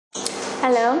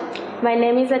Hello, my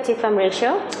name is Latifa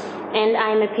Mrisho, and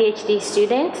I'm a PhD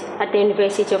student at the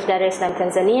University of Dar es Salaam,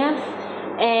 Tanzania.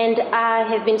 And I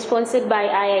have been sponsored by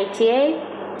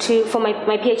IITA for my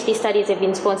PhD studies have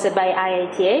been sponsored by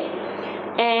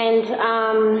IITA. And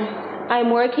I'm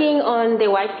working on the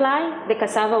whitefly, the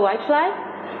cassava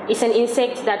whitefly. It's an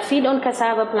insect that feeds on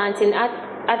cassava plants and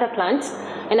other plants.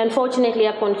 And unfortunately,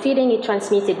 upon feeding, it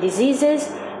transmitted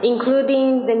diseases,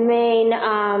 including the main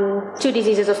two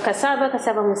diseases of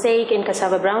cassava mosaic and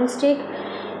cassava brown stick.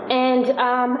 And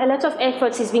a lot of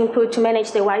efforts is being put to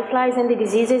manage the whiteflies and the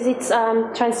diseases it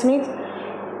transmits.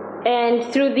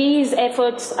 And through these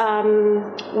efforts,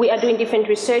 we are doing different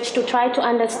research to try to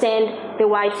understand the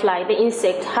whitefly, the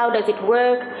insect. How does it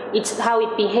work? How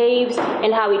it behaves,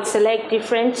 and how it selects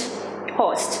different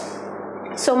hosts.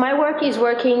 So my work is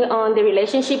working on the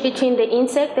relationship between the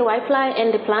insect, the whitefly,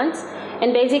 and the plants.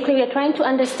 And basically, we are trying to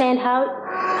understand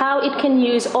how it can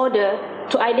use odor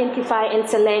to identify and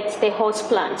select the host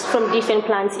plants from different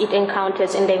plants it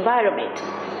encounters in the environment.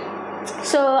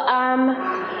 So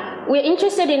we're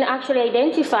interested in actually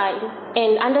identifying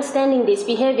and understanding this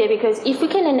behavior, because if we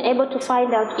can enable to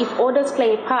find out if odors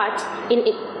play a part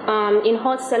in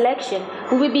host selection,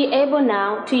 we will be able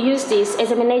now to use this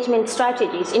as a management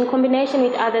strategies in combination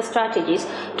with other strategies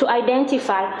to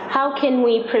identify how can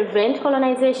we prevent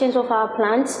colonizations of our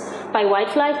plants by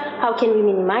whiteflies, how can we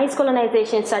minimize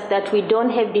colonization such that we don't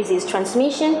have disease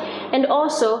transmission, and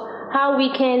also how we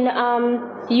can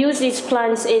use these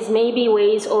plants as maybe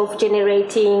ways of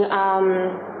generating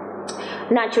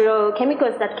natural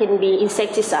chemicals that can be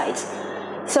insecticides.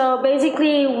 So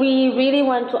basically, we really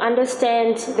want to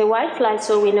understand the whitefly,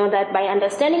 so we know that by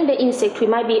understanding the insect, we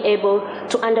might be able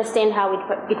to understand how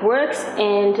it works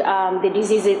and the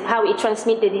diseases, how it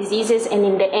transmits the diseases, and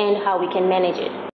in the end, how we can manage it.